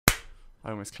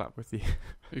I almost clap with you.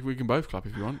 We can both clap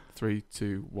if you want. 3,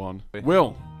 2, 1.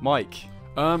 Will. Mike.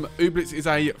 Ooblets is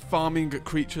a farming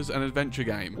creatures and adventure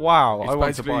game. Wow, It's I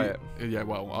want to buy it. Yeah,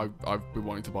 well, I've been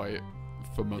wanting to buy it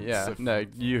for months. Yeah, no,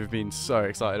 you have been so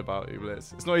excited about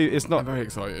Ooblets. It's not. I'm very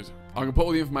excited. I'm gonna put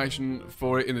all the information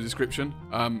for it in the description.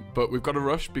 But we've got to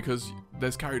rush because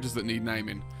there's characters that need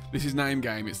naming. This is Name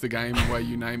Game. It's the game where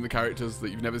you name the characters that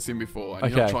you've never seen before, and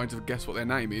you're not trying to guess what their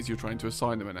name is. You're trying to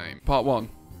assign them a name. Part 1.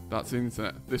 That's the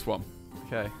internet. This one.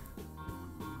 Okay.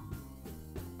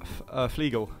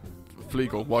 Fleagle.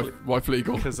 Fleagle. Why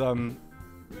Fleagle? Because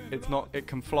it's not. It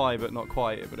can fly, but not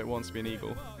quite. But it wants to be an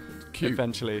eagle. Cute.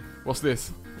 Eventually. What's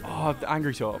this? Oh, the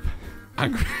Angry Top.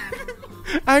 Angry.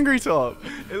 Angry Top.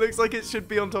 It looks like it should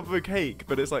be on top of a cake,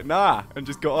 but it's like nah, and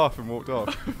just got off and walked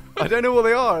off. I don't know what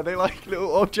they are. Are they like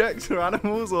little objects or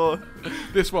animals or?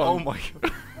 This one. Oh my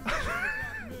god.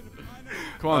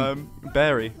 Come on.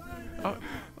 Berry. Oh,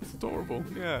 that's adorable.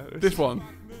 Yeah. This one.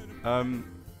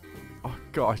 Oh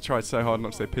god, I tried so hard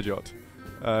not to say Pidgeot.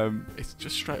 It's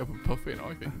just straight up a puffin,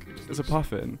 I think. It's a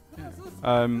puffin. Yeah.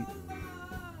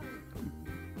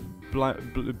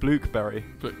 Blueberry.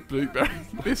 Blueberry.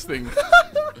 This thing.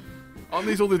 Aren't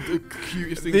these all the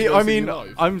cutest things you've ever seen in your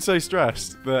life? I'm so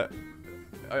stressed that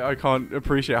I can't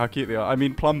appreciate how cute they are. I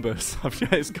mean, Plumbus.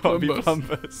 It's got to be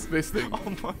Plumbus. This thing.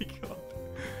 Oh my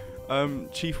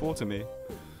god. Chief Waterme.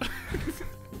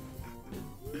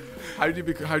 How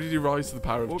did you rise to the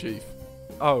power of Chief?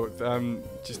 Oh,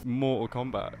 just Mortal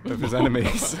Kombat of his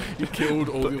enemies. He killed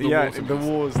all the other Watermans. The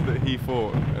wars that he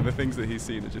fought and the things that he's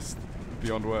seen are just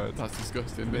beyond words. That's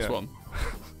disgusting. This one.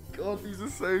 God, these are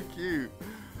so cute.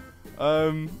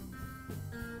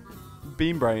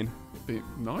 Beam Brain.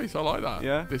 Nice, I like that.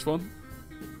 Yeah. This one.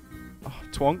 Oh,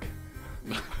 Twonk.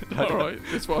 Alright,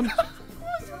 this one. Why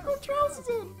has he got trousers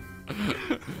on?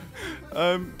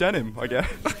 Denim, I guess.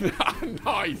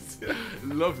 Nice.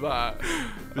 Love that.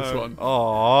 This one.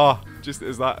 Aww. Just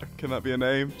can that be a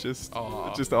name? Just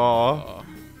aww.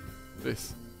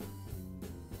 This.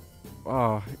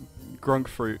 Ah, Grunk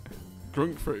Fruit.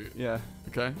 Grunk Fruit? Yeah.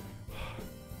 Okay.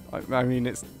 I mean,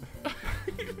 it's...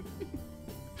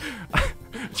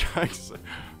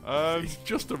 It's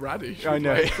just a radish. I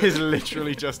know, it is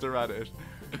literally just a radish.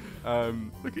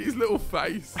 Look at his little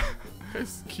face. Look how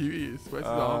cute he is. Where's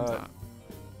his arms at?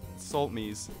 Salt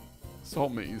Meas.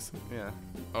 Salt Meas? Yeah.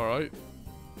 Alright.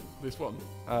 This one.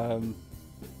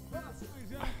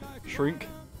 Shrink.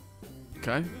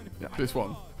 Okay. Yeah. This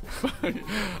one.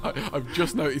 I've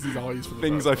just noticed his eyes for the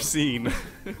things I've seen.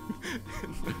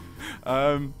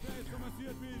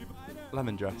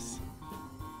 Lemon Dress.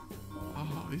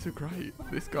 Oh, these are great.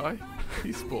 This guy,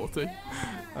 he's sporty.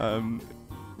 Oh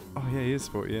yeah, he is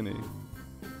sporty, isn't he?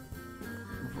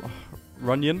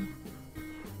 Runyon.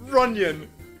 Runyon.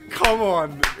 Come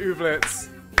on, Ooblets.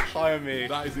 Hire me.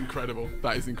 That is incredible.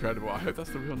 That is incredible. I hope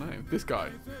that's the real name. This guy.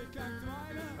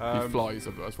 He flies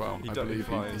as well. I believe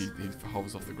he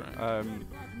hovers off the ground.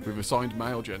 We've assigned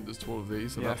male genders to all of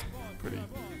these, so that's pretty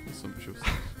sumptuous.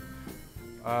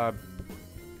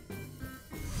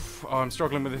 I'm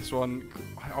struggling with this one.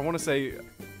 I want to say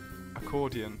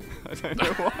accordion. I don't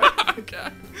know why. Okay.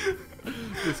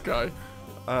 This guy.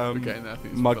 We're getting there.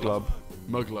 Muglub.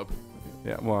 Muglub.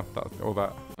 Yeah, well, all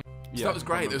that. So that was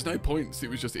great. There's no points. It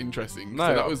was just interesting.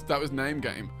 No, so that was Name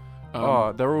Game.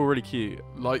 They're all really cute.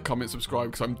 Like, comment,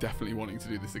 subscribe, because I'm definitely wanting to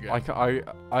do this again.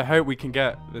 I hope we can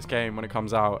get this game when it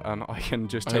comes out, and I can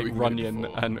just take Runyon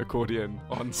and accordion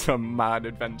on some mad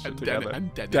adventure together.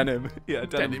 And denim. Yeah,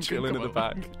 denim chilling in the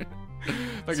back.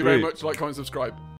 Thank you very much. Like, comment, subscribe.